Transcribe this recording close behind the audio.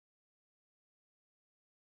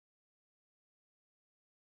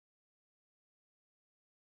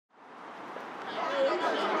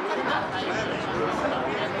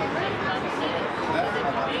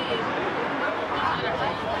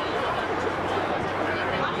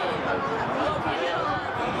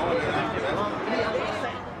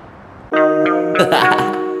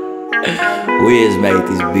Wiz made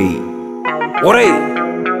this beat. What hey?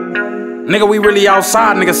 Nigga, we really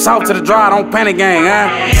outside, nigga, south to the dry, don't panic gang, huh?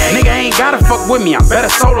 Nigga ain't gotta fuck with me, I'm better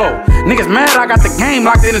solo. Niggas mad, I got the game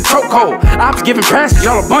locked in a chokehold. Ops giving passes,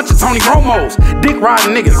 y'all a bunch of Tony Romos. Dick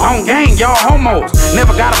riding niggas, on gang, y'all homos.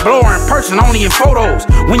 Never got a blower in person, only in photos.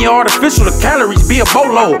 When you're artificial, the calories be a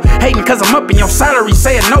bolo. Hating cause I'm up in your salary,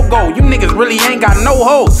 say a no-go. You niggas really ain't got no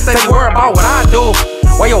hoes, stay worried about what I do.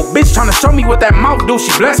 Why yo bitch tryna show me what that mouth do?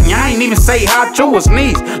 She bless me, I ain't even say how true was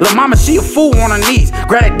knees. Lil' mama, she a fool on her knees.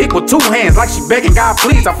 Grab that dick with 2 hands like she begging God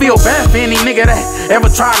please. I feel bad for any nigga that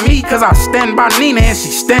ever tried me, cause I stand by Nina and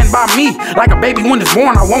she stand by me. Like a baby when it's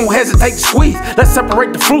born, I won't hesitate to squeeze. Let's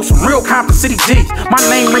separate the fruits from real Compton City G's. My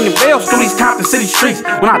name ringing bells through these Compton City streets.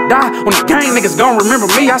 When I die, when the gang niggas gon' remember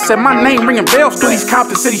me. I said my name ringing bells through these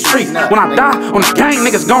Compton City streets. When I die, when the gang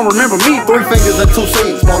niggas gon' remember me. 3 fingers and 2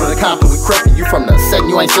 C's, born to the Compton, we crippin'. You from the set,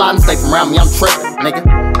 you ain't sliding, stay from around me, I'm trippin', nigga.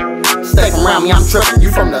 Stay from around me, I'm trippin'.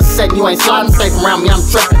 You from the set, you ain't sliding, stay from around me, I'm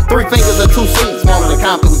trippin'. 3 fingers and 2 C's, born to the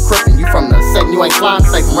Compton, we crippin'. You from the set, you ain't sliding,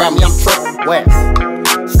 stay from around me, I'm trippin'. West.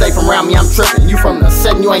 Stay from around me, I'm trippin'. You from the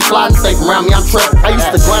set, you ain't sliding, stay from around me, I'm trippin'. I used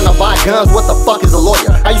to grind up buy guns, what the fuck is a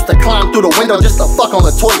lawyer? I used to climb through the window just to fuck on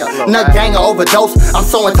Latoya. Nut gang or overdose, I'm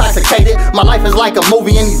so intoxicated. My life is like a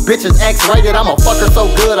movie and these bitches X-rated. I'm a fucker so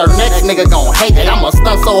good, her next nigga gon' hate it. I'm a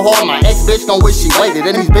stunt so hard, my ex-bitch gon' wish she waited.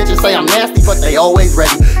 And these bitches say I'm nasty, but they always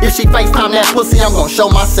ready. If she FaceTime that pussy, I'm gon' show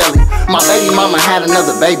my celly. My baby mama had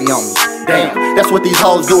another baby on me. Damn, that's what these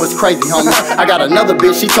hoes do, it's crazy, homie. I got another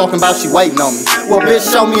bitch, she talking about she waiting on me. Well, bitch,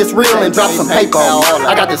 show me it's real and drop some paper on me.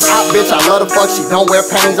 I got this hot bitch, I love the fuck, she don't wear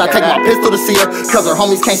panties. I take my pistol to see her, cause her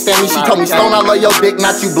homies can't stand me. She told me, Stone, I love your dick,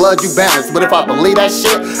 not you blood, you balanced. But if I believe that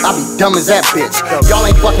shit, I be dumb as that bitch. Y'all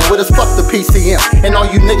ain't fucking with us, fuck the PCM. And all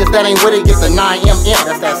you niggas that ain't with it, get the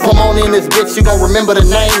 9mm. Pomona in this bitch, you gon' remember the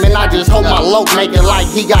name. And I just hope my loc make it like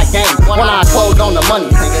he got game. When I close on the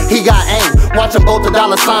money, he got aim. Watching both the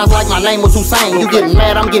dollar signs like my name was Hussein. You getting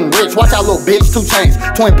mad, I'm getting rich. Watch out, little bitch, 2 chains.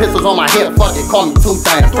 Twin pistols on my hip, fuck it, call me 2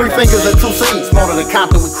 things. 3 fingers and 2 C's, born to the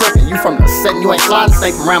Compton, we crippin'. You from the set, you ain't sliding,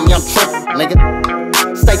 stay from around me, I'm trippin', nigga.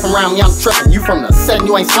 Stay from around me, I'm trippin'. You from the set,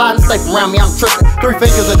 you ain't sliding, stay from around me, I'm trippin'. 3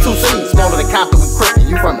 fingers and 2 C's, born to the Compton, we crippin'.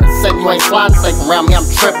 You from the set, you ain't sliding, stay from around me, I'm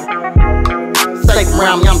trippin'. Stay from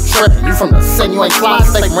around me, I'm trippin'. You from the set, you ain't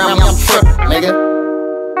sliding, stay from around me, I'm trippin', nigga.